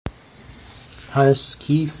Hi, this is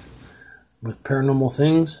Keith with Paranormal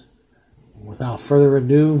Things. Without further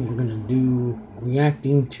ado, we're going to do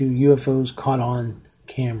reacting to UFOs caught on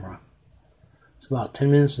camera. It's about 10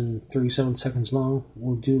 minutes and 37 seconds long.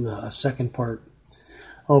 We'll do the second part.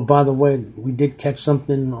 Oh, by the way, we did catch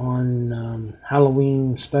something on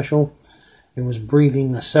Halloween special. It was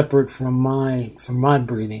breathing separate from my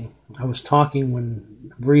breathing. I was talking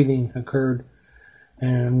when breathing occurred,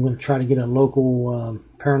 and I'm going to try to get a local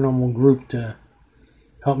paranormal group to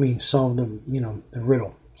help me solve the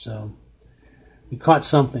riddle. So we caught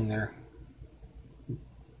something there,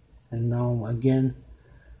 and now again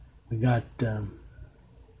we got the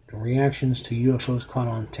reactions to UFOs caught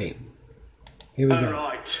on tape. Here we go. All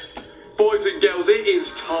right, boys and girls, it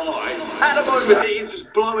is time. At the moment, it is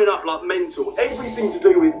just blowing up like mental. Everything to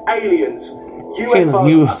do with aliens,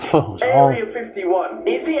 UFOs, Area 51.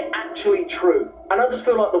 Is it actually true? And I just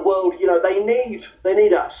feel like the world, they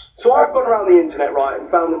need us. So I've gone around the internet, right,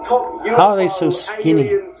 and found the top UFO How are they so skinny?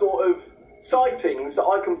 alien sort of sightings that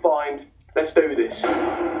I can find. Let's do this.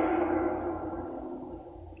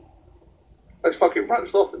 It's fucking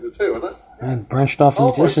branched off into two, isn't it? And branched off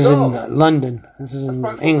into this is in London. This is in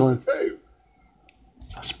England.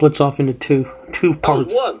 Splits off into two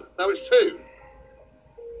parts. Oh, one. Now it's two.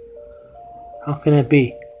 How can that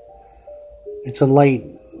be? It's a light.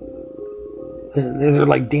 These are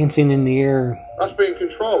like dancing in the air. That's being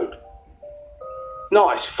controlled.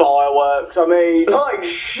 Nice fireworks. I mean,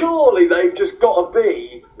 surely they've just got to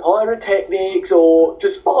be pyrotechnics or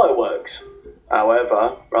just fireworks.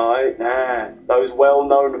 However, those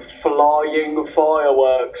well-known flying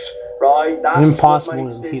fireworks, right? That's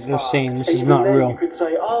impossible. They're saying this is not real. You could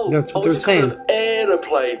say, That's what they're saying.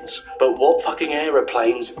 Aeroplanes. But what fucking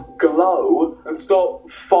aeroplanes glow and start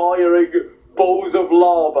firing balls of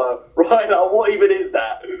lava, right? Now, what even is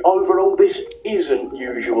that? Overall, this isn't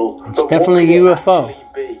usual. It's definitely UFO.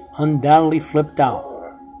 Undoubtedly flipped out.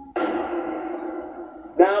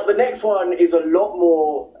 Now, the next one is a lot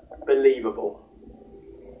more believable.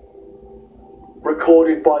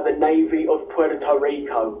 Recorded by the Navy of Puerto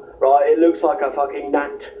Rico, right? It looks like a fucking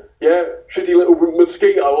gnat. Yeah, shitty little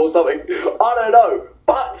mosquito or something. I don't know.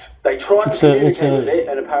 But they tried to communicate with it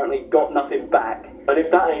and apparently got nothing back. And if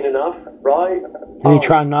that ain't enough, right? Did he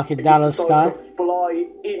try and knock it down out of the sky? Fly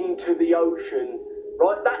into the ocean,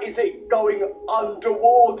 right? That is it going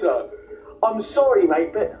underwater. I'm sorry,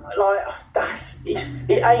 mate, but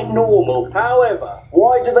it ain't normal. However,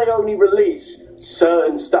 why do they only release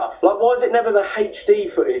certain stuff? Like, why is it never the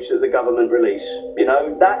HD footage that the government release?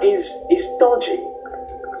 It's dodgy.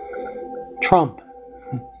 Trump.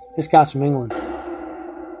 This guy's from England.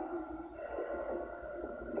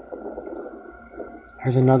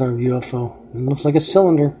 Here's another UFO. It looks like a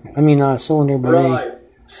cylinder. I mean, cylinder, but right.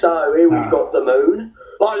 So here we've got the moon.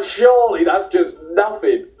 Like, surely that's just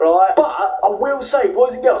nothing, right? But I will say,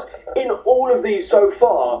 boys and girls, in all of these so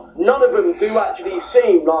far, none of them do actually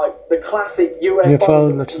seem like the classic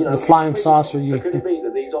UFO. The flying saucer. So could it be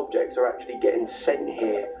that these objects are actually getting sent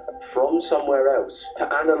here from somewhere else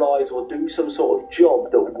to analyse or do some sort of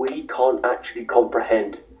job that we can't actually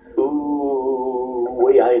comprehend? Ooh,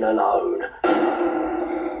 we ain't alone.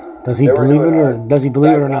 Does he believe it or does he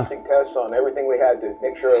believe it or not? Diagnostic tests on everything we had to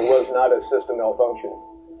make sure it was not a system malfunction.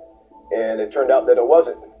 And it turned out that it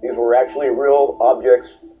wasn't. These were actually real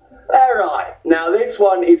objects. Alright, now this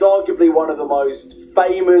one is arguably one of the most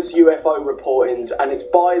famous UFO reportings, and it's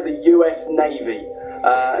by the US Navy.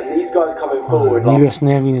 And these guys coming forward. The US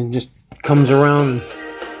Navy just comes around.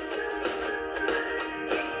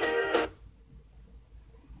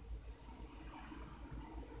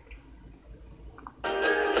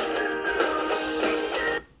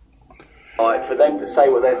 For them to say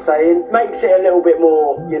what they're saying makes it a little bit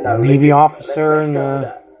more, Navy officer and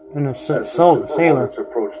a sailor.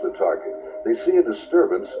 Approach the target. They see a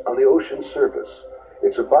disturbance on the ocean surface.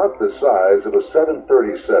 It's about the size of a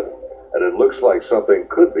 737, and it looks like something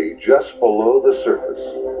could be just below the surface.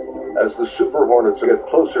 As the Super Hornets get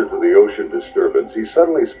closer to the ocean disturbance, he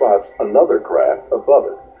suddenly spots another craft above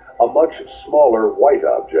it, a much smaller white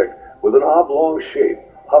object with an oblong shape,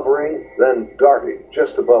 hovering, then darting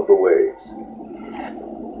just above the waves.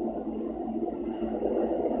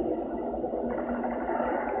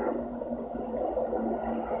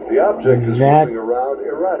 The object is moving around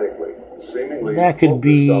erratically, seemingly focused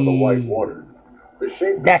on the white water. The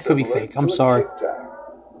shape that could be fake. I'm sorry.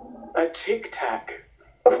 A tic-tac.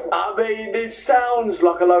 I mean, this sounds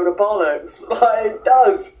like a load of bollocks. It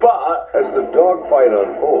does, but... As the dogfight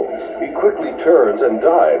unfolds, he quickly turns and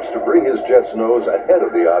dives to bring his jet's nose ahead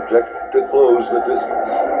of the object to close the distance.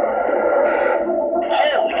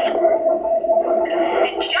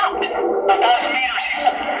 It jumped.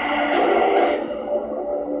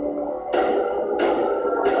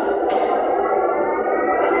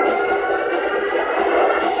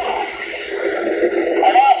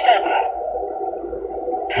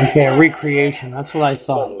 Okay, a recreation. That's what I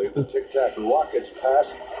thought. Suddenly, the Tic Tac rockets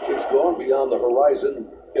past. It's gone beyond the horizon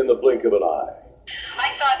in the blink of an eye.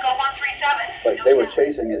 I saw it go 137. Like they were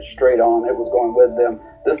chasing it straight on. It was going with them.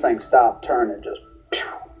 This thing stopped, turned, and just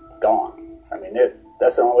gone. I mean,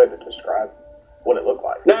 that's the only way to describe what it looked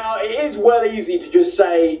like. Now, it is well easy to just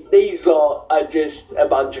say, these lot are just a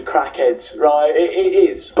bunch of crackheads, right? It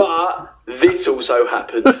is. But this also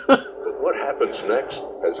happened. What happens next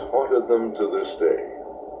has haunted them to this day.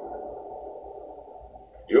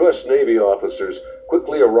 U.S. Navy officers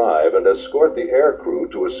quickly arrive and escort the aircrew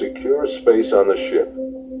to a secure space on the ship.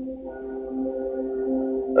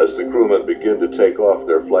 As the crewmen begin to take off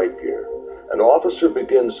their flight gear, an officer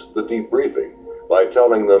begins the debriefing by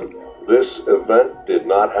telling them this event did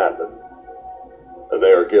not happen. And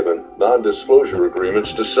they are given non-disclosure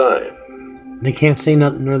agreements to sign. They can't say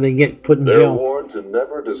nothing or they get put in They're jail. warned to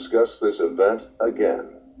never discuss this event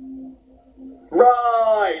again.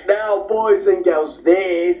 Right, now boys and girls,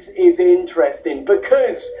 this is interesting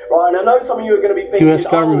because, right, and I know some of you are going to be thinking, US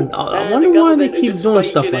government, I wonder why they keep doing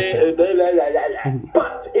stuff like that.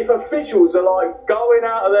 But if officials are like going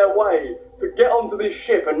out of their way to get onto this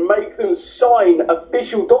ship and make them sign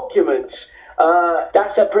official documents,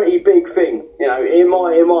 that's a pretty big thing, you know, in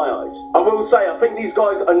my eyes. I will say, I think these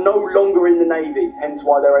guys are no longer in the Navy, hence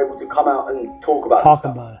why they're able to come out and talk about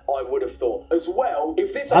it. I would have thought as well.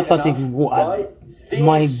 If this, I thought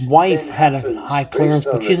my wife had a high clearance,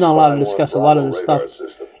 but she's not allowed to discuss a lot of the stuff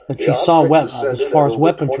that she saw as far as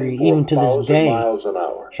weaponry, even to this day.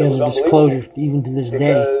 She has a disclosure even to this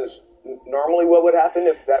day. Because normally, what would happen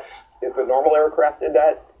if a normal aircraft did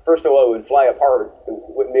that? First of all, it would fly apart. It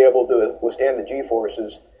wouldn't be able to withstand the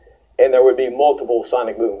G-forces, and there would be multiple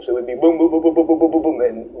sonic booms. It would be boom, boom, boom, boom, boom, boom, boom, boom, boom,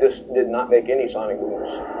 and this did not make any sonic booms.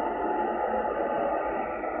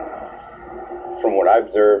 From what I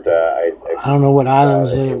observed, I don't know what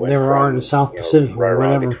islands there are in the South Pacific right or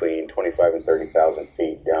around whatever. between 25 and 30,000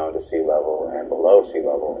 feet down to sea level and below sea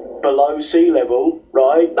level. Below sea level,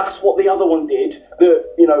 right? That's what the other one did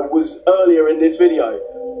that, you know, was earlier in this video.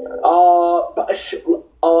 But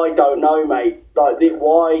I don't know, mate. Like,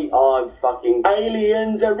 why are fucking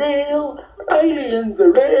aliens are real? Aliens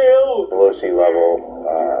are real. Below sea level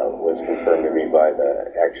was confirmed to me by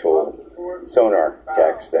the actual sonar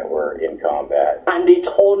techs that were in combat. And it's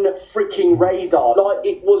on freaking radar. Like,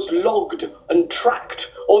 it was logged and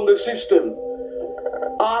tracked on the system.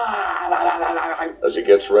 As he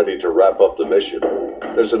gets ready to wrap up the mission,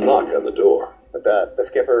 there's a knock on the door. But the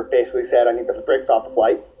skipper basically said, I need the brakes off the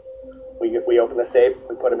flight. We opened the safe,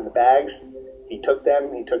 we put them in the bags. He took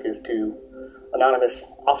them, he took his two anonymous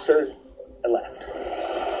officers and left.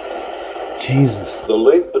 Jesus. The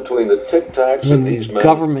link between the Tic Tacs and these men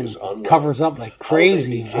government covers up like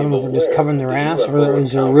crazy. I don't know if they're just covering their ass or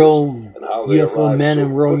is there real UFO men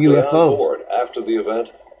and real UFOs. After the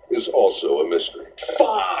event is also a mystery.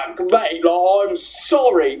 Fuck, mate, like, I'm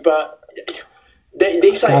sorry, but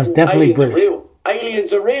these guy's definitely British. Are real.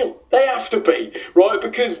 Aliens are real. They have to be, right?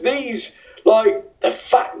 Because these, like, the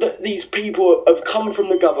fact that these people have come from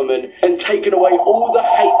the government and taken away all the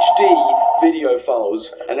HD video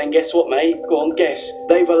files, and then guess what, mate? Go on, guess.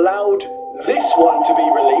 They've allowed this one to be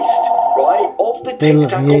released, right? Of the Tic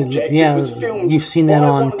Tac object. Yeah, it was filmed you've seen that by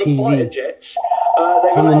on one of the TV. fighter jets.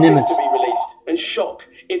 From the Nimitz. To be released. And shock,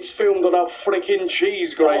 it's filmed on a freaking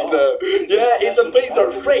cheese grater. Yeah, it's a piece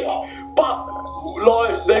of shit. But,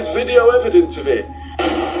 like, there's video evidence of it.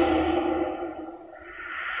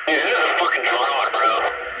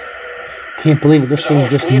 Can't believe it. This thing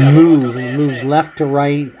just moves and moves left to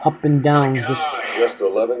right, up and down. Just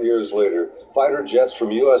 11 years later, fighter jets from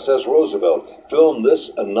USS Roosevelt filmed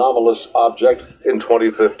this anomalous object in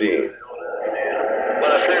 2015.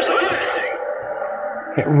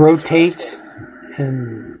 It rotates,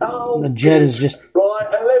 and the jet is just... Right,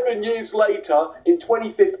 11 years later, in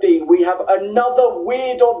 2015, we have another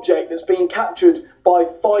weird object that's been captured by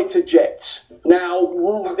fighter jets. Now,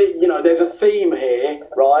 you know, there's a theme here,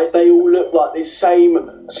 right? They all look like this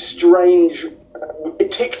same strange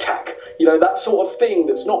tic-tac, you know, that sort of thing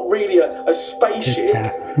that's not really a spaceship.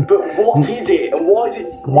 Tic-tac. But what is it, and why is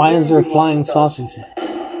it... Why is there a flying sausage?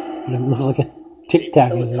 It looks like a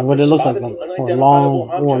tic-tac is what it looks like, or a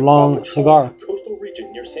long cigar. Coastal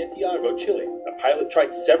region near Santiago, Chile. A pilot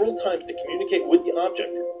tried several times to communicate with the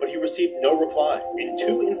object, but he received no reply. In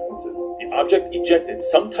 2 instances, the object ejected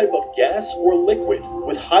some type of gas or liquid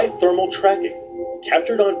with high thermal tracking.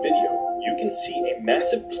 Captured on video, you can see a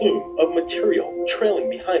massive plume of material trailing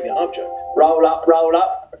behind the object. Roll up,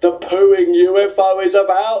 the pooing UFO is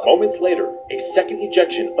about. Moments later, a second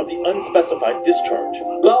ejection of the unspecified discharge.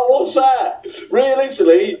 Like, what's that?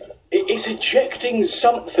 Realistically, It's ejecting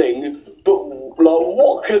something, but like,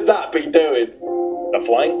 what could that be doing? The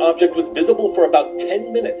flying object was visible for about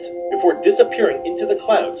 10 minutes before disappearing into the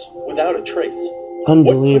clouds without a trace.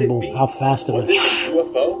 Unbelievable What could it be? how fast it Was was. it a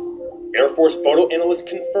UFO? Air Force photo analysts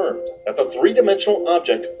confirmed that the three-dimensional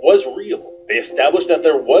object was real. They established that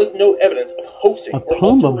there was no evidence of hoaxing A or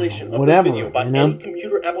plume of alteration whatever, the video by you know? any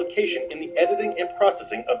computer application in the editing and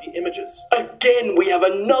processing of the images. Again, we have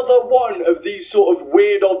another one of these sort of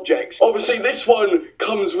weird objects. Obviously, this one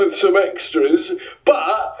comes with some extras,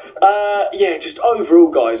 but, yeah, just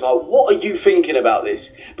overall, guys, like, what are you thinking about this?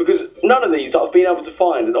 Because none of these that I've been able to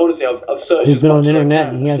find, and honestly, I've searched... He's been on the as much as I internet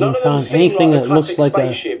can. and he hasn't None of them found seem anything like that a looks classic like a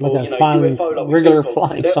spaceship like or, a you know, flying, UFO like we regular think of.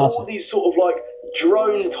 flying They're saucer. all these sort of, like,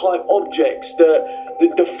 drone-type objects that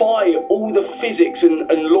defy all the physics and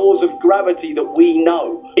laws of gravity that we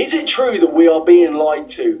know. Is it true that we are being lied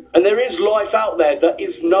to? And there is life out there that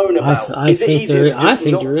is known about. I Is it think easier there- to just I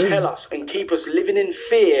think not there is. tell us and keep us living in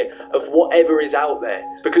fear of whatever is out there?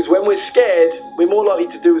 Because when we're scared, we're more likely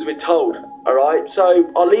to do as we're told. Alright,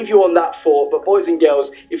 so I'll leave you on that thought. But boys and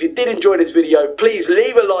girls, if you did enjoy this video, please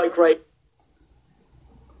leave a like rate.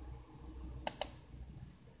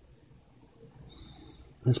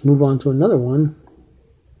 Let's move on to another one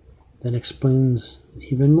that explains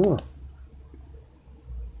even more.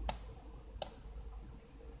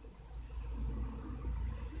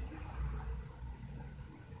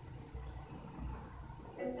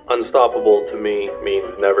 Unstoppable to me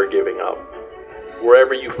means never giving up.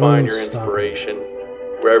 Wherever you find your Unstoppable. inspiration,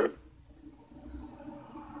 wherever...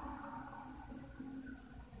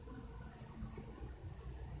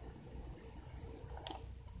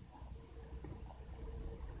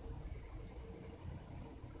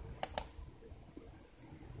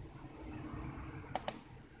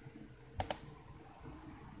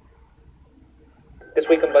 This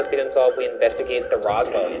week on BuzzFeed Unsolved, we investigate the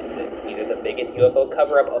Roswell incident, either the biggest UFO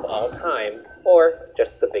cover-up of all time, or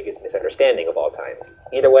just the biggest misunderstanding of all time.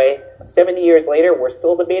 Either way, 70 years later, we're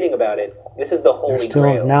still debating about it. This is the holy They're still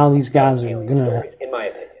grail now. These guys of are alien gonna stories, in my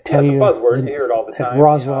opinion. tell it's a you buzzword. that You hear it all the if time.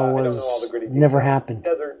 Roswell I don't know all was the gritty never details. happened.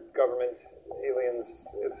 Desert, government, aliens,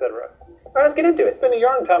 etc. All right, let's get into it. Spin a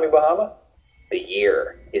yarn, Tommy Bahama. The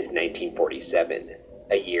year is 1947,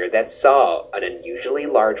 a year that saw an unusually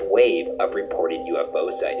large wave of reported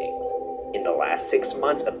UFO sightings. In the last 6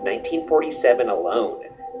 months of 1947 alone,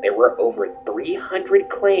 there were over 300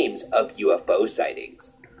 claims of UFO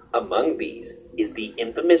sightings. Among these is the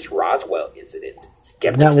infamous Roswell incident.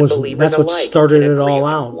 Skeptics and believers That's what alike started can it agree all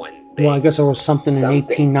on out. one thing. Well, I guess there was something in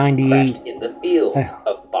Something 1898. crashed in the fields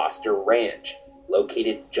of Foster Ranch,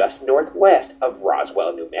 located just northwest of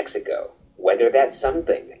Roswell, New Mexico. Whether that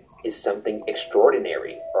something is something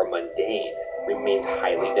extraordinary or mundane remains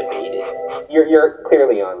highly debated. You're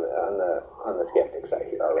clearly on the skeptic side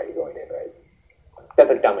here already going in, right? That's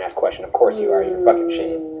a dumbass question. Of course you are. You're fucking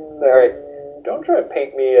Shane. All right. Don't try to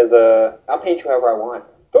paint me as a... I'll paint you however I want.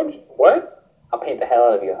 Don't... What? I'll paint the hell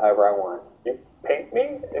out of you however I want. You paint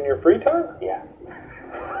me in your free time? Yeah.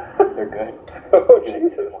 They're good. Oh,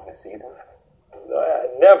 Jesus. Want to see them?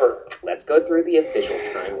 Never. Let's go through the official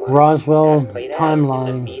timeline. Roswell as played out timeline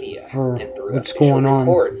in the media for and through what's official going on.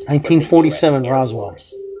 reports from the 1947 US Air Roswell.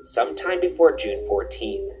 Force. Sometime before June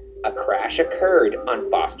 14th, a crash occurred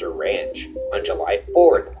on Foster Ranch. On July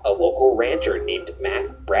 4th, a local rancher named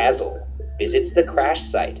Matt Brazel visits the crash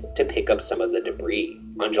site to pick up some of the debris.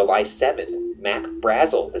 On July 7th, Matt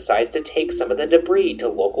Brazel decides to take some of the debris to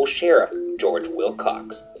local sheriff George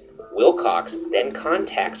Wilcox. Wilcox then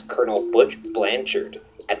contacts Colonel Butch Blanchard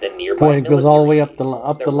at the nearby Boy, it goes all the way up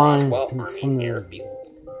military the line Roswell Army from the Airfield.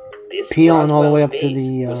 This peon all the Roswell way up to base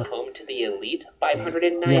the was home to the elite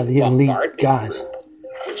 509th yeah, the elite Bombardment guys. Group,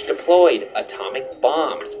 which deployed atomic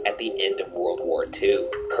bombs at the end of World War II.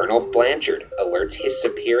 Colonel Blanchard alerts his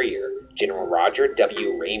superior, General Roger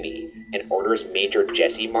W. Ramey, and orders Major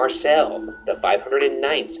Jesse Marcel, the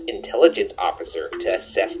 509th intelligence officer, to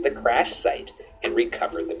assess the crash site and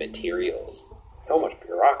recover the materials. So much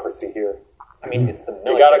bureaucracy here. I mean, it's the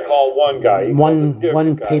military. You gotta call one guy. He calls a One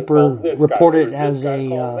different guy. He paper calls this guy, reported this as guy, a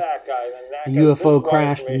calls that guy, then that a guy. UFO This is why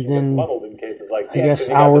crashed, information and then gets muddled in cases like I this, guess 'cause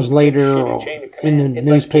you got hours the later shitty chain of in command. the It's like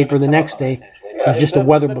newspaper Game the of next Thrones, day, essentially. it was just a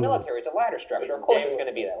weather the balloon. military, it's a ladder structure. Of course it's going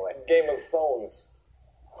to be that way. Game of Thrones.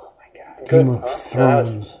 Oh my god. Game Good, of huh?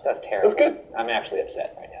 Thrones. That's terrible. That's good. I'm actually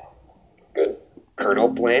upset right now. Good. Colonel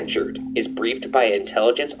Blanchard is briefed by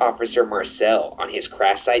intelligence officer Marcel on his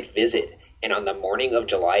crash site visit, and on the morning of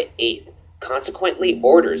July 8th, consequently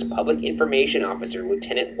orders Public Information Officer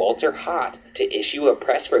Lieutenant Walter Hott to issue a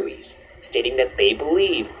press release stating that they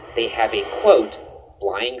believe they have a, quote,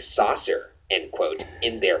 flying saucer, end quote,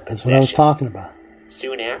 in their That's what I was possession. talking about.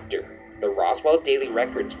 Soon after, the Roswell Daily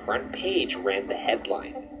Record's front page ran the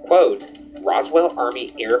headline, quote, Roswell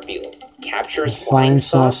Army Airfield captures flying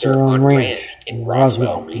saucer on ranch in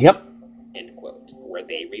Roswell region, Yep. end quote, where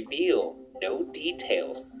they reveal no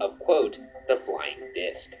details of, quote, the flying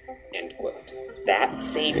disc, end quote. That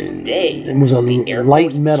same day, It was a the Air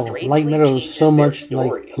light Force metal. strangely Light metal is changes so their much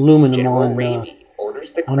story. like aluminum General on Ramey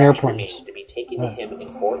orders the on crash airplanes. remains to be taken to him in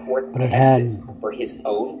Fort Worth, But it had- Texas, for his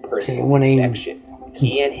own personal when they- inspection.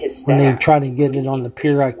 He and his staff, when they tried to get it on the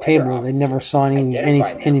periodic weather table, they officer, never saw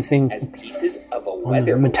identified them anything as pieces of a on weather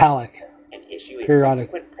the balloon metallic and issue a periodic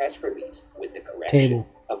subsequent press release with the correction. table.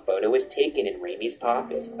 A photo is taken in Ramey's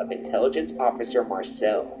office of intelligence officer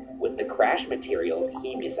Marcel with the crash materials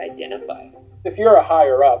he misidentified. If you're a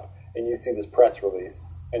higher up and you see this press release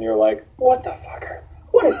and you're like, what the fucker?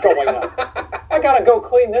 What is going on? I gotta go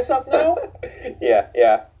clean this up now?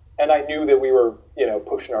 Yeah. And I knew that we were,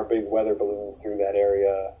 pushing our big weather balloons through that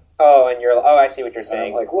area. Oh, and you're, I see what you're And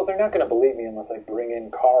saying. I'm like, well, they're not gonna believe me unless I bring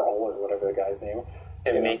in Carl or whatever the guy's name.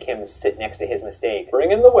 And make him sit next to his mistake.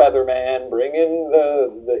 Bring in the weatherman, bring in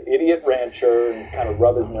the idiot rancher, and kind of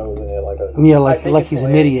rub his nose in it like a... Yeah, I think like it's he's an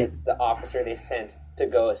hilarious idiot. that the officer they sent to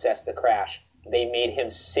go assess the crash, they made him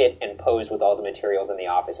sit and pose with all the materials in the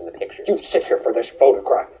office and the pictures. You sit here for this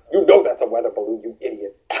photograph. You know that's a weather balloon, you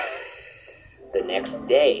idiot. The next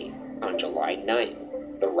day, on July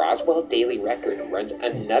 9th, the Roswell Daily Record runs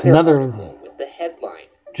another article with the headline,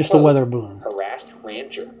 just quote, a weather balloon. Harassed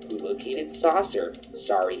rancher who located saucer,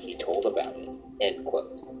 sorry he told about it, end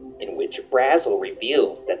quote, in which Brazel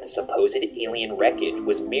reveals that the supposed alien wreckage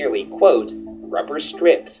was merely, quote, rubber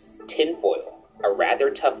strips, tinfoil, a rather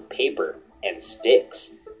tough paper, and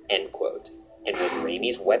sticks, end quote, and with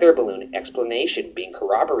Ramey's weather balloon explanation being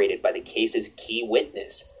corroborated by the case's key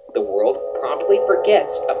witness, the world promptly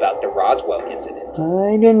forgets about the Roswell incident.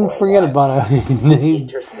 I didn't forget about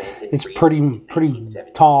it. It's pretty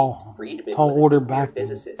tall order back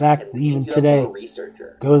even today.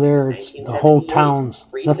 Go there, it's the whole town's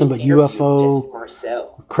nothing but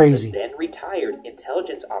UFO, crazy. The then retired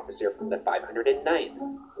intelligence officer from the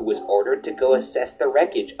 509th, who was ordered to go assess the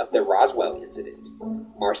wreckage of the Roswell incident.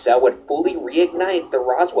 Marcel would fully reignite the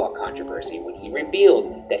Roswell controversy when he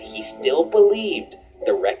revealed that he still believed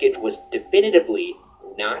the wreckage was definitively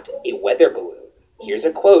not a weather balloon. Here's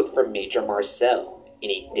a quote from Major Marcel in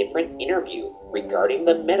a different interview regarding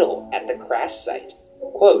the metal at the crash site.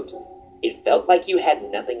 Quote, it felt like you had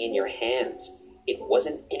nothing in your hands. It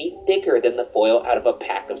wasn't any thicker than the foil out of a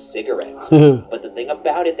pack of cigarettes. But the thing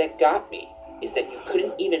about it that got me is that you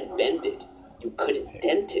couldn't even bend it. You couldn't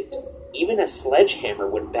dent it. Even a sledgehammer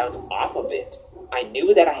would bounce off of it. I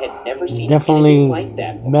knew that I had never seen anything like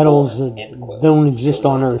that before, metals that don't exist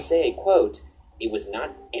on Earth. To say, quote, it was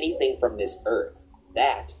not anything from this Earth.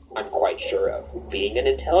 That I'm quite sure of. Being an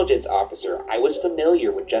intelligence officer, I was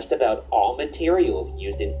familiar with just about all materials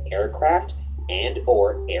used in aircraft and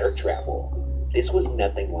or air travel. This was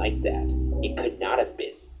nothing like that. It could not have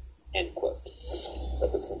been. End quote. That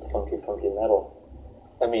was some funky metal.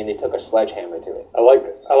 I mean, they took a sledgehammer to it. I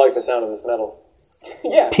like the sound of this metal.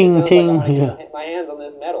 Yeah. Ting ting. Like, yeah. hit my hands on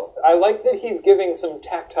this metal. I like that he's giving some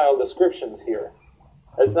tactile descriptions here.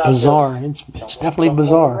 It's not Bizarre. It's definitely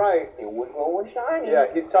bizarre. Right. It would roll and shine. Yeah,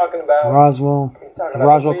 he's talking about Roswell. He's talking The about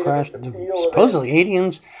Roswell the crash. feel of it. Supposedly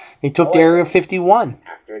aliens. They took the Area 51.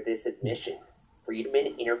 After this admission, Friedman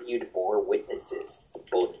interviewed 4 witnesses,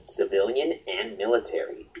 both civilian and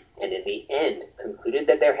military, and in the end concluded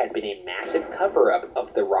that there had been a massive cover-up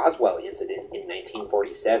of the Roswell incident in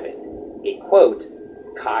 1947. A, quote,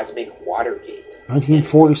 cosmic Watergate.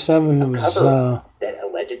 1947 was that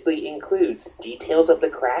allegedly includes details of the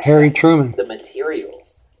crash Harry site, Truman. the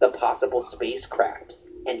materials, the possible spacecraft,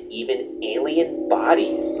 and even alien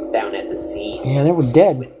bodies found at the scene. Yeah, they were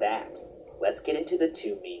dead. With that, let's get into the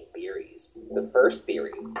 2 main theories. The first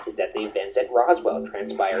theory is that the events at Roswell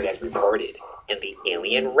transpired as reported, and the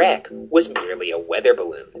alien wreck was merely a weather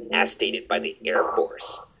balloon, as stated by the Air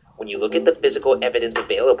Force. When you look at the physical evidence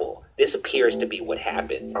available, this appears to be what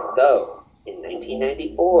happened. Though, in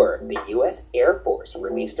 1994, the U.S. Air Force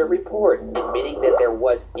released a report admitting that there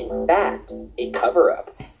was, in fact, a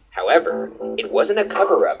cover-up. However, it wasn't a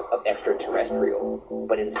cover-up of extraterrestrials,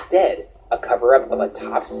 but instead a cover-up of a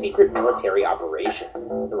top-secret military operation.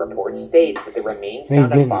 The report states that the remains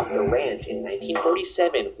found at Foster Ranch in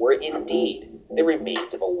 1947 were indeed the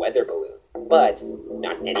remains of a weather balloon, but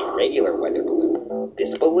not any regular weather balloon.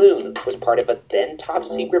 This balloon was part of a then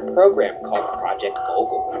top-secret program called Project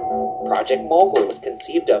Mogul. Project Mogul was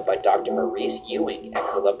conceived of by Dr. Maurice Ewing at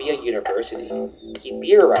Columbia University. He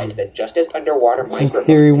theorized that just as underwater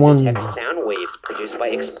microphones can detect sound waves produced by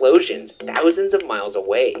explosions thousands of miles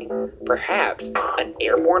away. Perhaps an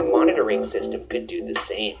airborne monitoring system could do the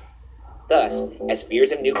same. Thus, as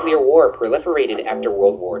fears of nuclear war proliferated after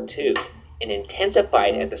World War II and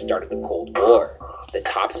intensified at the start of the Cold War, the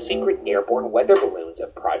top-secret airborne weather balloons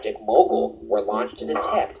of Project Mogul were launched to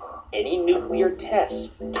detect any nuclear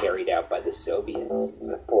tests carried out by the Soviets.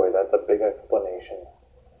 Boy, that's a big explanation.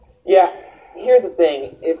 Yeah, here's the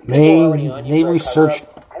thing. If people They are already on you they for a researched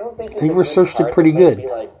cover-up, I don't think it's they a good researched it part pretty to just good. Be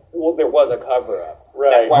like, well, there was a cover-up.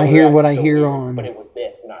 Right. That's why I hear what I hear weird, on but it was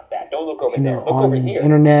this, not that. Don't look over you there. know Look over on here.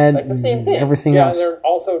 internet Like the same and thing. everything Yeah, else. and they're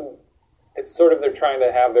also, it's sort of they're trying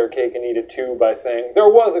to have their cake and eat it too by saying there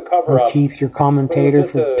was a cover-up. Keith, your commentator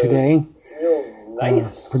just for a today, Real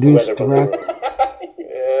nice produced, weather balloon. direct,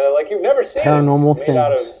 Like you've never seen Paranormal it. Made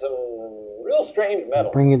out of things. some real strange metal.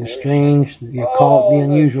 bring you the strange, the occult, the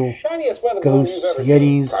unusual, Shiniest weather balloon you've ghosts, ever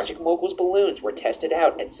seen. yetis, Project Mogul's balloons were tested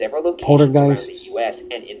out at several locations poltergeists, around the U.S.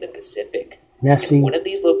 and in the Pacific. Nessie, One of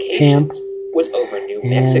these locations Champ, was over New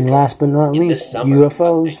Mexico. and last but not in the least, summer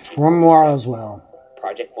UFOs from Roswell.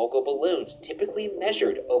 Project Mogul balloons typically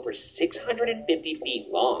measured over 650 feet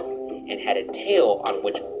long and had a tail on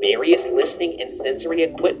which various listening and sensory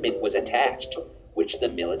equipment was attached, which the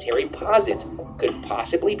military posits could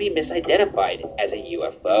possibly be misidentified as a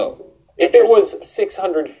UFO. If it was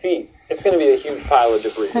 600 feet, it's going to be a huge pile of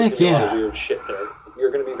debris. Heck There's gonna be a lot yeah. of weird shit there. You're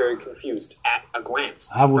going to be very confused. At a glance,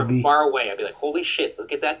 I would from be. far away, I'd be like, "Holy shit!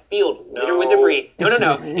 Look at that field littered with debris." No.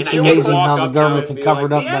 It's And I amazing walk how the up government to it can and be cover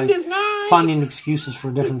it like, up "The end by is nigh." finding excuses for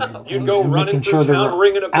different You'd go and running making through sure town, they're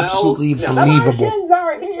ringing a bell. absolutely No, believable. Martians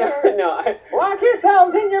are here. Lock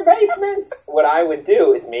yourselves in your basements. What I would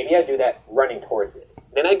do is maybe I'd do that running towards it.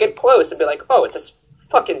 Then I'd get close and be like, "Oh, it's just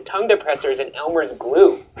fucking tongue depressors and Elmer's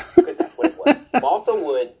glue," because that's what it was. Balsa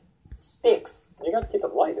wood, sticks. You got to keep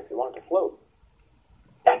it light if you want it to float.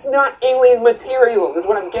 That's not alien material. Is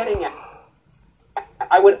what I'm getting at.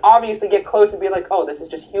 I would obviously get close and be like, "Oh, this is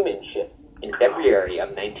just human shit." In February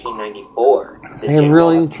of 1994, the They're General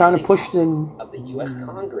really trying to push Acquisitions the of the U.S.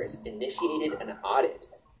 Congress initiated an audit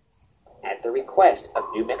at the request of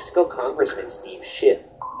New Mexico Congressman Steve Schiff,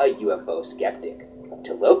 a UFO skeptic,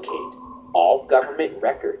 to locate all government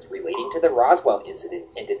records relating to the Roswell incident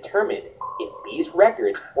and determine if these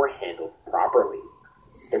records were handled properly.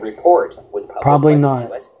 The report was published Probably by not. the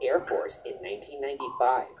U.S. Air Force in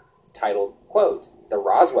 1995, titled, quote, The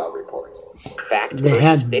Roswell Report. Fact They versus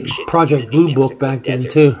had fiction Project in the New Blue Book Mexico back then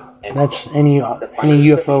desert. too. End That's quote. any The any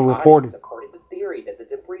findings of the UFO audit reported. supported the theory that the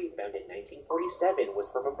debris found in 1947 was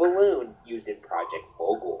from a balloon used in Project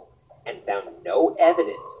Mogul, and found no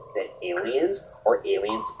evidence that aliens or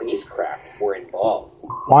alien spacecraft were involved.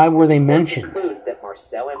 Why were they It mentioned? concludes that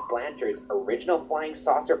Marcel M. Blanchard's original flying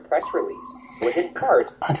saucer press release was in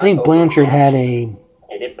part I think Blanchard had a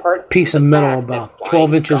and in part piece of the metal fact that about flying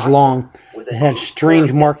 12 inches saucer long was that a had new strange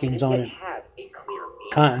term that markings on didn't it. have a clear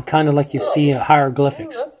meaning. Kind of like you see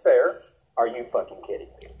hieroglyphics. That's fair. Are you fucking kidding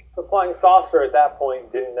me? The flying saucer at that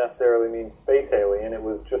point didn't necessarily mean space alien. It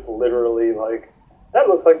was just literally like, that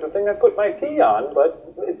looks like the thing I put my tea on,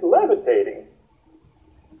 but it's levitating.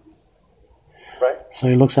 Right? So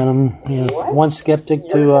he looks at him, you know, What? one skeptic You're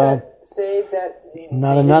to gonna say that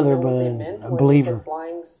not they another, didn't know but what they a meant when they believer. said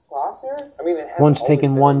flying saucer? I mean, it has One's always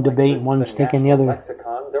taking been one like debate, one's taking the national other.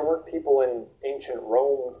 lexicon. There weren't people in ancient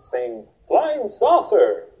Rome saying, flying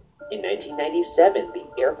saucer. In 1997,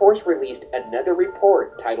 the Air Force released another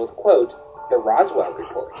report titled, quote, The Roswell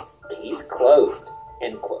Report, Case Closed,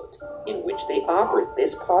 end quote, in which they offered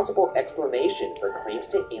this possible explanation for claims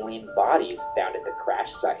to alien bodies found at the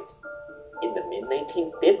crash site. In the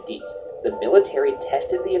mid-1950s, the military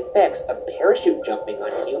tested the effects of parachute jumping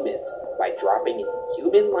on humans by dropping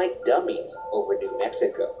human-like dummies over New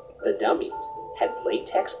Mexico. The dummies had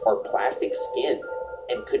latex or plastic skin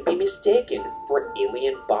and could be mistaken for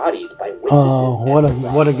alien bodies by witnesses. Oh, at what the a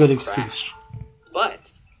Roswell good excuse. crash.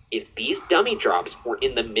 But if these dummy drops were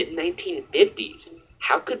in the mid-1950s,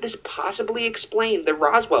 how could this possibly explain the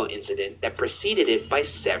Roswell incident that preceded it by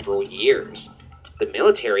several years? The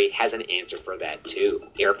military has an answer for that too.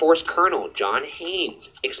 Air Force Colonel John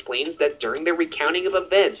Haynes explains that during the recounting of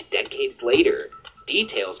events decades later,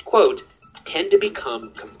 details, quote, tend to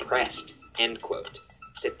become compressed, end quote,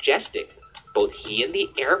 suggesting both he and the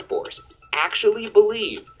Air Force actually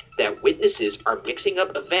believe that witnesses are mixing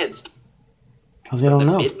up events Because they don't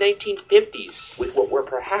the know. mid-1950s with what were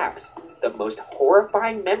perhaps the most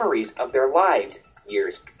horrifying memories of their lives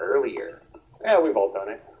years earlier. Yeah, we've all done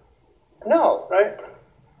it. No. Right?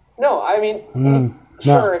 No, I mean, no.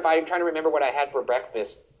 sure, if I'm trying to remember what I had for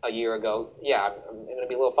breakfast a year ago, yeah, I'm going to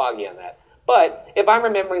be a little foggy on that. But if I'm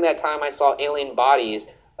remembering that time I saw alien bodies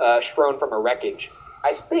thrown from a wreckage.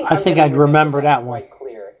 I think I'd remember that one. Quite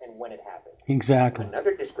clear and when it happened. Exactly.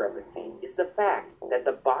 Another discrepancy is the fact that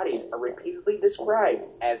the bodies are repeatedly described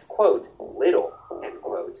as, quote, little, end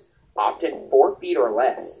quote, often 4 feet or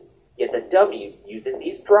less. Yet the dummies used in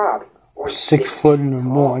these drops were 6 foot and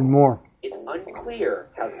more. It's unclear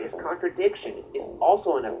how this contradiction is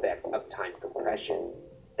also an effect of time compression.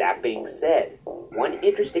 That being said, one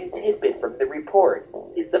interesting tidbit from the report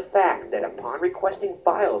is the fact that upon requesting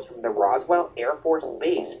files from the Roswell Air Force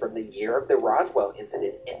Base from the year of the Roswell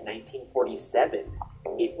incident in 1947,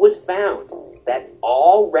 it was found that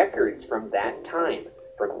all records from that time,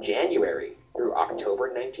 from January through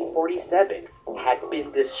October 1947, had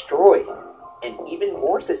been destroyed. And even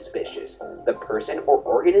more suspicious, the person or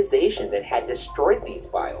organization that had destroyed these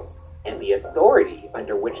files and the authority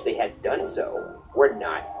under which they had done so were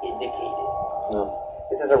not indicated. No.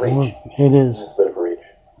 This is a reach. It is. It's a bit of a reach.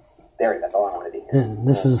 There, that's all I want to do.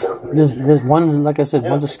 This one's, like I said,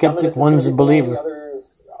 one's a skeptic, one's a believer.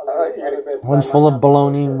 One's full of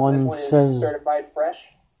baloney, one says... certified fresh.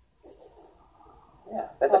 Yeah,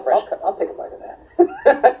 that's a fresh cut. I'll take a bite of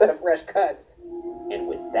that. That's a fresh cut. And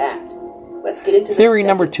with that, let's get into theory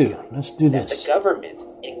number 2. Let's do this. The government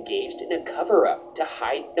engaged in a cover-up to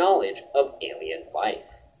hide knowledge of alien life.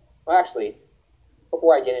 Well, actually,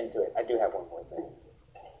 before I get into it, I do have one more thing.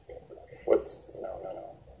 What's... No.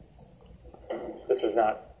 This is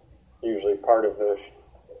not usually part of the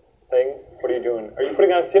thing. What are you doing? Are you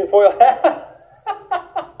putting on a tinfoil hat?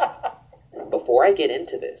 Before I get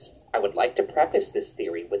into this, I would like to preface this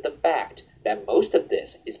theory with the fact that most of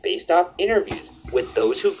this is based off interviews with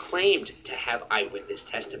those who claimed to have eyewitness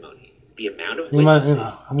testimony. The amount of witnesses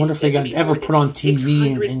I wonder if they got ever put on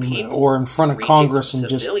TV or in front of Congress and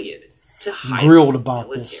just grilled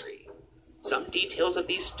about this. Some details of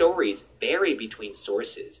these stories vary between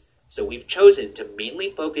sources, so we've chosen to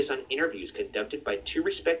mainly focus on interviews conducted by 2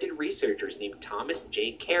 respected researchers named Thomas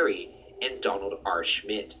J. Carey and Donald R.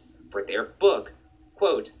 Schmidt for their book,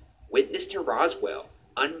 quote, Witness to Roswell,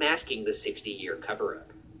 Unmasking the 60-Year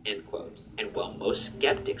Cover-Up, end quote. And while most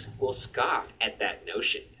skeptics will scoff at that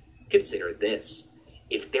notion, consider this.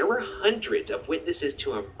 If there were hundreds of witnesses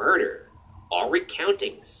to a murder, all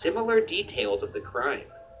recounting similar details of the crime,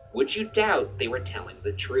 would you doubt they were telling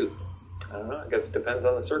the truth? I don't know. I guess it depends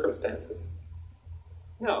on the circumstances.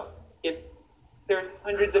 No. If there's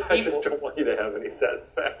hundreds of people... I just don't want you to have any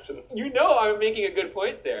satisfaction. You know I'm making a good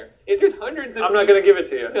point there. If there's hundreds of I'm not going to give it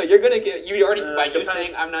to you. No, you're going to get... You already... by you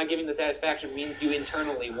saying I'm not giving the satisfaction means you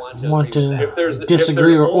internally want to if there's,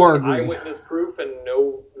 disagree or agree. Eyewitness proof and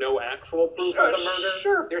no actual proof of the murder?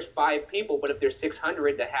 Sure, if there's 5 people, but if there's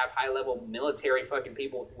 600 that have high-level military fucking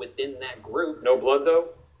people within that group... No blood, though?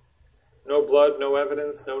 No blood, no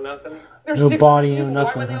evidence, no nothing? There's no body, no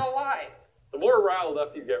nothing. Why would they all lie? The more riled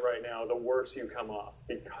up you get right now, the worse you come off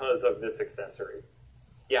because of this accessory.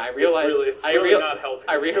 Yeah, I realize. It's really not helpful.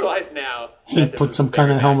 I realize now. He put some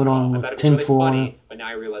kind of helmet on with tinfoil on it. But now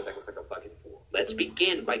I realize I look like a fucking fool. Let's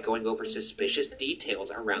begin by going over suspicious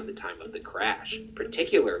details around the time of the crash,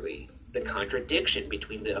 particularly the contradiction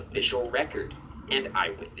between the official record and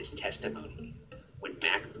eyewitness testimony. When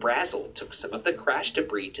Mac Brazel took some of the crash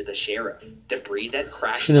debris to the sheriff, debris that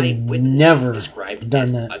crash site witnesses described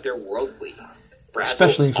as otherworldly. Brazel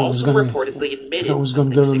especially if it was going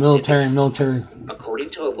to go to the military.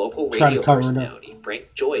 According to a local radio personality,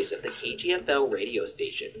 Frank Joyce of the KGFL radio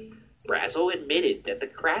station, Brazel admitted that the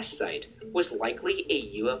crash site was likely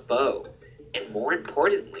a UFO, and more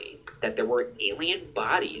importantly, that there were alien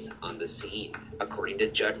bodies on the scene. According to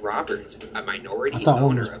Judd Roberts, a minority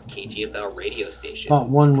owner of KGFL radio station, thought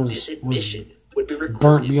one was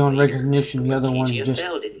burnt beyond recognition. The other one just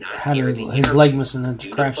had his leg missing at the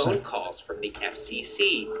crash site. Calls from the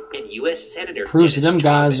FCC and U.S. Senator proves that them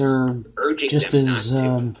guys are just as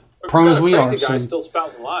prone as we are. So still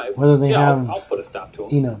spouting lies. Whether they have, I'll put a stop to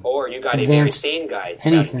them. Or you got advanced guys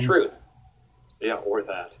anything. Truth. Yeah, or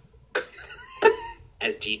that.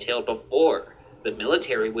 As detailed before, the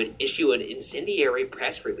military would issue an incendiary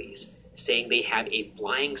press release saying they have a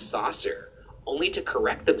flying saucer, only to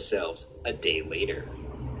correct themselves a day later.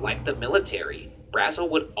 Like the military, Brazel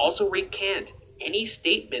would also recant any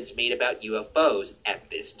statements made about UFOs at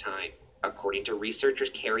this time. According to researchers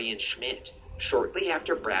Carey and Schmidt, shortly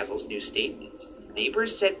after Brazel's new statements,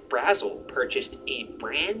 neighbors said Brazel purchased a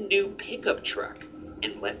brand new pickup truck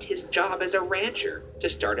and left his job as a rancher to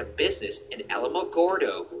start a business in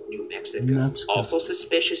Alamogordo, New Mexico. Also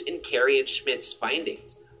suspicious in Carey and Schmidt's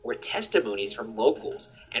findings were testimonies from locals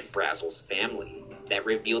and Brazel's family. that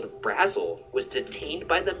revealed Brazel was detained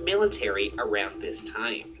by the military around this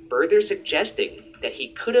time, further suggesting that he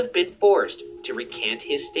could have been forced to recant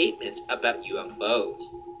his statements about UFOs.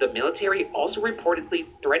 The military also reportedly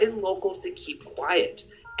threatened locals to keep quiet,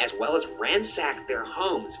 as well as ransacked their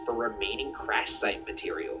homes for remaining crash site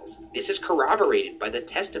materials. This is corroborated by the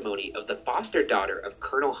testimony of the foster daughter of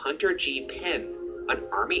Colonel Hunter G. Penn, an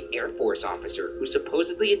Army Air Force officer who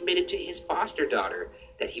supposedly admitted to his foster daughter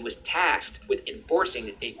that he was tasked with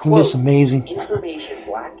enforcing a, quote, That's amazing. information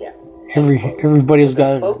blackout. Everybody's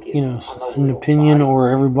got, an opinion,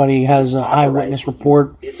 or everybody has an eyewitness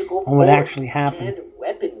report on what actually happened. And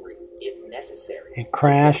weaponry, if necessary. It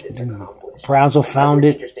crashed, and Brazel found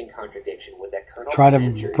it, tried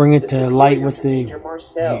to bring it to light with the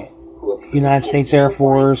United States Air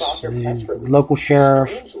Force, the local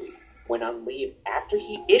sheriff. Went on leave after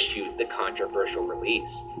he issued the controversial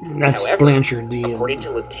release. That's However, Blanchard. According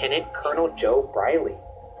to Lieutenant Colonel Joe Briley,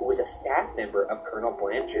 who was a staff member of Colonel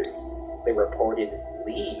Blanchard's, the reported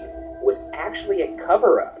leave was actually a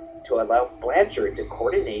cover-up to allow Blanchard to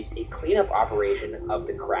coordinate a cleanup operation of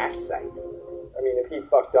the crash site. I mean, if he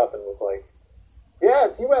fucked up and was like, yeah,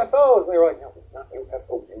 it's UFOs, and they were like, no, it's not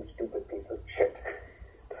UFOs, you stupid piece of shit.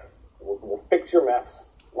 We'll fix your mess.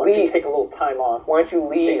 Why don't you take a little time off? Why don't you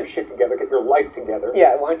leave? Get your shit together, get your life together.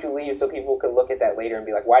 Yeah, why don't you leave so people could look at that later and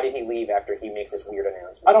be like, why did he leave after he makes this weird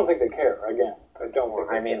announcement? I don't think they care, again. I don't think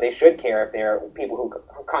I mean, they should care if they're people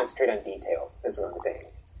who concentrate on details, that's what I'm saying.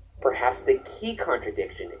 Perhaps the key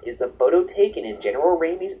contradiction is the photo taken in General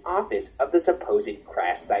Ramey's office of the supposed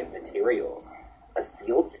crash site materials. A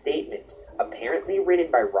sealed statement, apparently written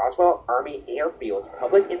by Roswell Army Airfield's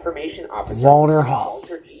Public Information Officer Walter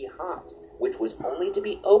G. Hott, which was only to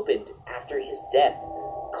be opened after his death,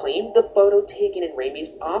 claimed the photo taken in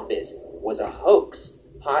Ramey's office was a hoax.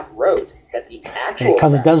 Hott wrote that the actual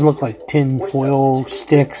Because it does look like tin foil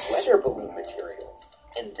sticks. weather balloon materials,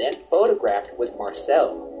 and then photographed with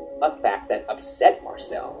Marcel, a fact that upset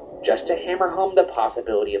Marcel, just to hammer home the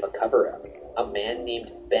possibility of a cover-up. A man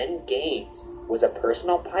named Ben Games was a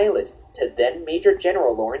personal pilot to then Major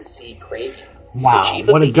General Lawrence C. Craigie, Wow, the chief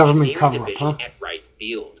of what a the government Engineering cover-up, Division huh? at Wright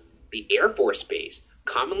Field, the Air Force Base,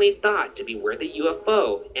 commonly thought to be where the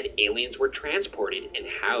UFO and aliens were transported and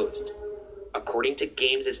housed. According to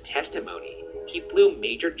Games' testimony, he flew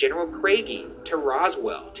Major General Craigie to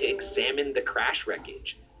Roswell to examine the crash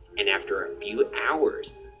wreckage, and after a few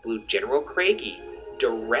hours, flew General Craigie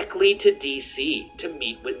directly to D.C. to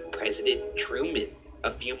meet with President Truman.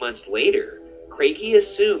 A few months later, Craigie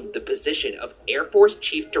assumed the position of Air Force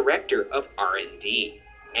Chief Director of R&D,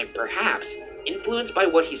 and perhaps, influenced by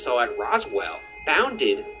what he saw at Roswell,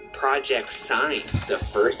 founded Project Sign, the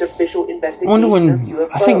first official I investigation wonder when, of UFOs.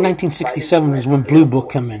 I think 1967 is when Blue Book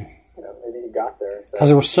came in. Maybe he got there. Because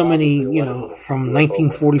there were so many, from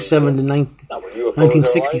 1947 to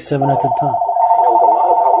 1967 at the time. He knows a lot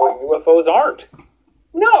about what UFOs aren't.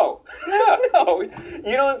 No! Yeah. No, you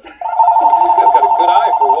don't say. This guy's got a good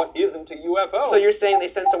eye for what isn't a UFO. So you're saying they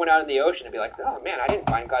send someone out in the ocean to be like, oh man, I didn't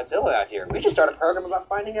find Godzilla out here. We should start a program about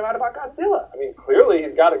finding out about Godzilla. I mean, clearly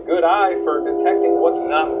he's got a good eye for detecting what's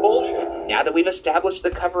not bullshit. Now that we've established the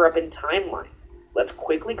cover-up and timeline, let's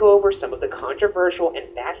quickly go over some of the controversial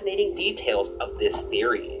and fascinating details of this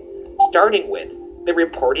theory, starting with the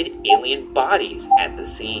reported alien bodies at the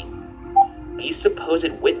scene. These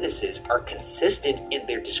supposed witnesses are consistent in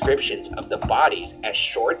their descriptions of the bodies as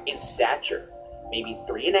short in stature, maybe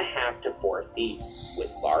 3.5 to 4 feet,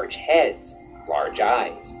 with large heads, large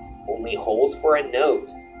eyes, only holes for a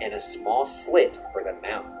nose, and a small slit for the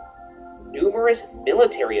mouth. Numerous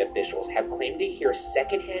military officials have claimed to hear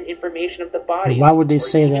secondhand information of the bodies. Why would they or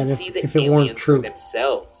say even that see if the it weren't aliens true? for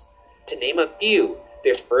themselves. To name a few,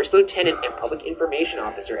 there's First Lieutenant and Public Information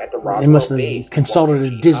Officer at the Roswell They must have Base, consulted Walter a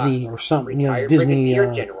G. Disney Hott, or something, retired Disney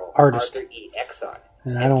Brigadier General artist. Arthur E. Exon,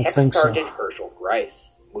 And I don't Tech think so. Sergeant Herschel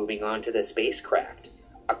Grice. Moving on to the spacecraft.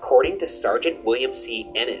 According to Sergeant William C.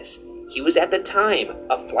 Ennis, he was at the time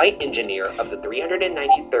a flight engineer of the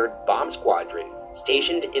 393rd Bomb Squadron,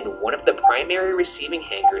 stationed in one of the primary receiving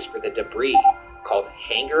hangars for the debris, called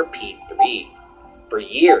Hangar P-3. For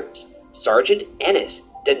years, Sergeant Ennis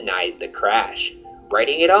denied the crash,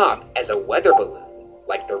 writing it off as a weather balloon,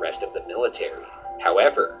 like the rest of the military.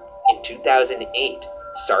 However, in 2008,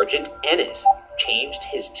 Sergeant Ennis changed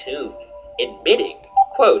his tune, admitting,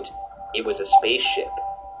 quote, "It was a spaceship.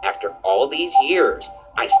 After all these years,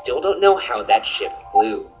 I still don't know how that ship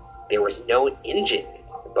flew. There was no engine.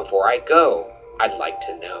 Before I go, I'd like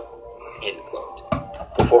to know," end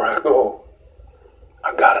quote. Before I go,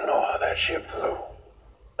 I gotta know how that ship flew.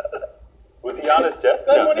 Was he on his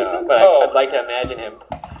deathbed when he said that? I'd like to imagine him,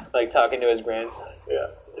 like, talking to his grandson. Yeah.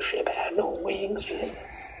 The ship had no wings.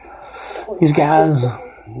 These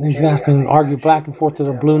guys can argue back and forth till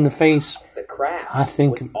they're blue in the face. The crash. I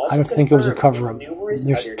think it was a cover-up.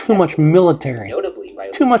 There's too much military. Notably by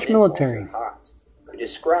Too much Lieutenant military. Walter Hott, who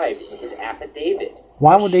described in his affidavit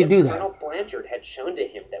Why the would they ship do that? Colonel Blanchard had shown to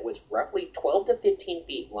him that was roughly 12 to 15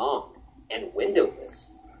 feet long and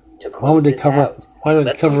windowless. To close Why would they this cover out, up? Why would they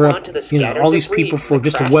let's cover move on up? to the You know, scattered all these debris people from for the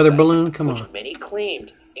just a crash weather site, balloon? Come which on. many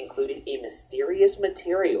claimed included a mysterious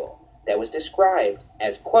material that was described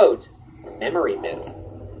as, quote, memory myth.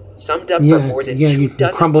 Summed up for more than 2 you can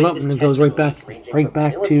dozen crumble up and witness it goes right back, testimonies ranging right from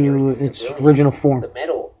back military to its civilian. original form. The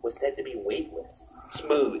metal was said to be weightless,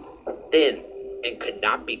 smooth, thin, and could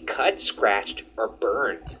not be cut, scratched, or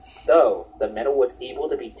burned, though the metal was able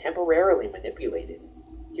to be temporarily manipulated.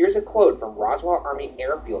 Here's a quote from Roswell Army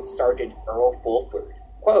Airfield Sergeant Earl Fulford.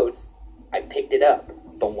 Quote, I picked it up,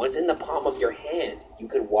 but once in the palm of your hand, you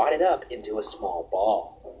could wad it up into a small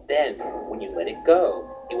ball. Then, when you let it go,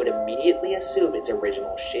 it would immediately assume its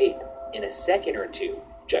original shape in a second or two,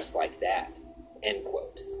 just like that. End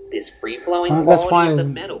quote. This free-flowing quality of the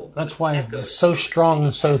metal. That's why it's so strong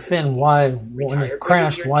and so thin. Why, when it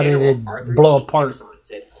crashed, why did it blow apart?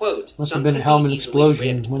 Said, quote, Must have been a helmet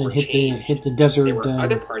explosion when it hit the desert there were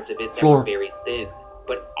other parts of it that floor. were very thin,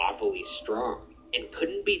 but awfully strong, and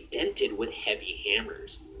couldn't be dented with heavy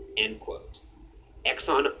hammers. End quote.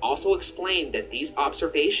 Exxon also explained that these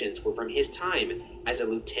observations were from his time as a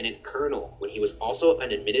lieutenant colonel, when he was also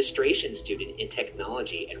an administration student in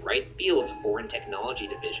technology at Wright Field's Foreign Technology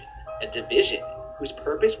Division, a division whose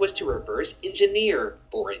purpose was to reverse engineer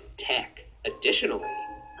foreign tech. Additionally,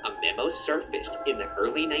 a memo surfaced in the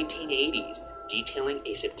early 1980s detailing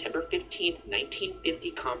a September 15,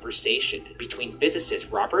 1950 conversation between physicist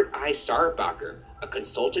Robert I. Sarbacher, a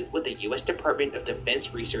consultant with the U.S. Department of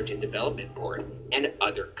Defense Research and Development Board, and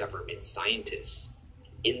other government scientists.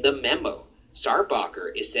 In the memo,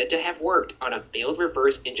 Sarbacher is said to have worked on a failed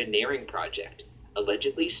reverse engineering project,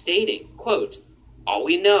 allegedly stating, quote, all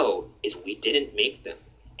we know is we didn't make them,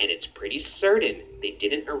 and it's pretty certain they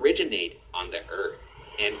didn't originate on the Earth,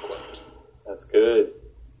 end quote. That's good.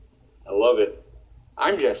 I love it.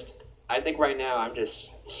 I think right now I'm just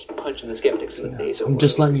punching the skeptics in the face. I'm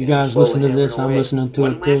just letting you guys listen to this. I'm listening to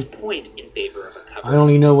One it too. last point in favor of a cover. I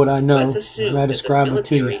only know what I know, Let's assume and I that the describe it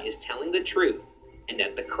to military you. is telling the truth, and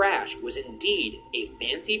that the crash was indeed a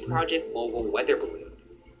fancy Project Mogul weather balloon.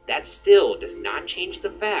 That still does not change the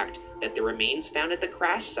fact that the remains found at the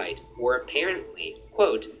crash site were apparently,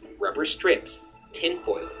 quote, rubber strips,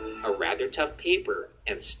 tinfoil, a rather tough paper,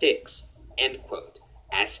 and sticks, end quote,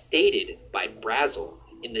 as stated by Brazel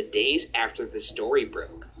in the days after the story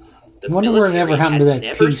broke. The I wonder what ever happened to that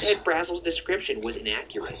never piece. said Brazel's description was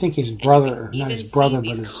inaccurate. I think his And brother, you can not even his brother, see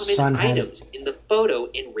but these his common son had items it. in the photo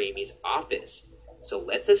in Ramey's office. So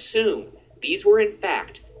let's assume these were in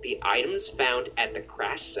fact the items found at the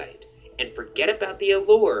crash site, and forget about the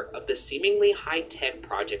allure of the seemingly high-tech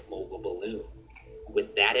Project Mogul balloon.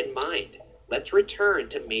 With that in mind, let's return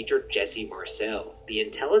to Major Jesse Marcel, the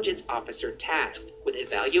intelligence officer tasked with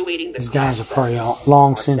evaluating the These guys crash are probably site.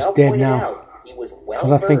 long since Marcel dead pointed now. out he was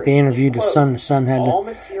Because I think they interviewed the son. The son had all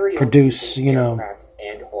to materials produce, in you know, aircraft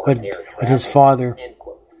and or what air what his travel, father end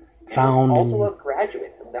quote. found. Also And a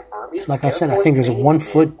graduate from the Army's like I Air said, I Force think there's a Training 1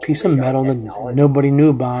 Command foot piece of radar metal that technology. nobody knew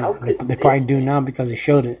How about. could They probably this do man now because he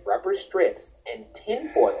showed it. Rubber strips and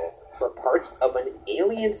tinfoil were parts of an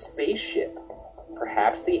alien spaceship.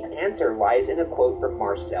 Perhaps the answer lies in a quote from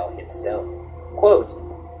Marcel himself. Quote,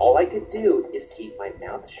 all I could do is keep my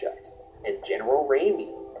mouth shut. And General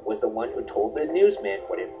Ramey was the one who told the newsman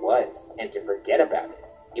what it was, and to forget about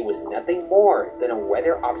it. It was nothing more than a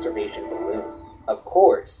weather observation balloon. Of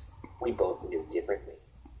course, we both knew differently.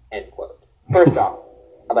 End quote. First off,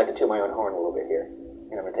 I'd like to toot my own horn a little bit here,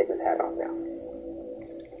 and I'm going to take this hat off now.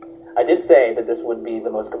 I did say that this would be the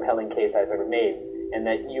most compelling case I've ever made, and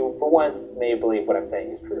that you, for once, may believe what I'm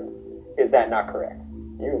saying is true. Is that not correct?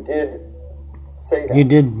 You did say that. He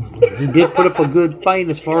did put up a good fight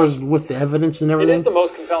as far as with the evidence and It everything. is the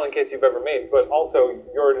most compelling case you've ever made, but also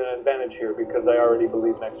you're at an advantage here because I already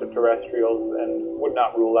believe in extraterrestrials and would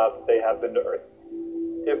not rule out that they have been to Earth.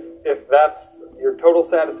 If that's your total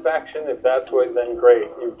satisfaction, if that's what, then great,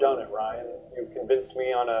 you've done it, Ryan. You've convinced me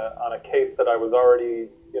on a case that I was already,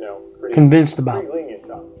 pretty Convinced about. pretty lenient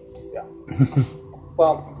on. Yeah.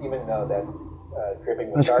 Well, even though that's dripping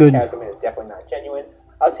with That's good. sarcasm and is definitely not genuine,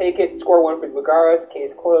 I'll take it. Score 1 for Lugaras.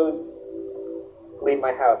 Case closed. Leave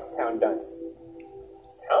my house. Town dunce.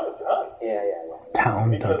 Town dunce? Yeah.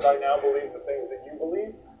 Town Because dunce. I now believe the things that you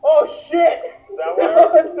believe? Oh, shit! Is that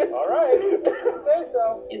where? All right. Say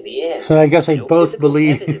so. In the end, So I guess they no both physical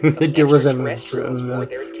believe evidence that of there was evidence extraterrestrials of or a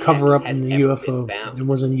their tech cover-up has in the ever UFO. been found. There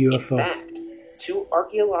wasn't a UFO. In fact, 2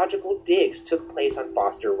 archaeological digs took place on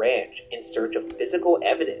Foster Ranch in search of physical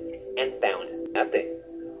evidence and found nothing.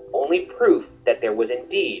 Only proof that there was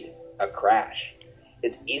indeed a crash.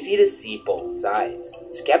 It's easy to see both sides.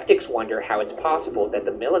 Skeptics wonder how it's possible that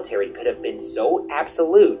the military could have been so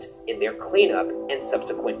absolute in their cleanup and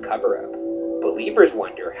subsequent cover-up. Believers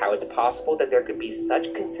wonder how it's possible that there could be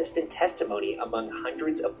such consistent testimony among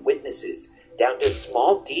hundreds of witnesses, down to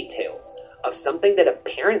small details of something that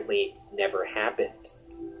apparently never happened.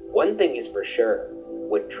 One thing is for sure,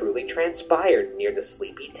 what truly transpired near the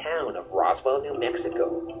sleepy town of Roswell, New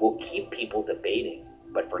Mexico will keep people debating,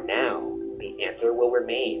 but for now, the answer will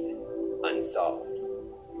remain unsolved.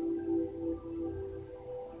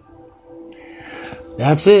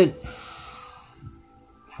 That's it.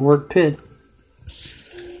 Fort Pitt.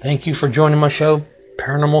 Thank you for joining my show,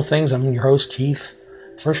 Paranormal Things. I'm your host, Keith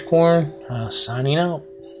Frischkorn, signing out.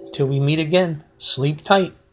 Till we meet again, sleep tight.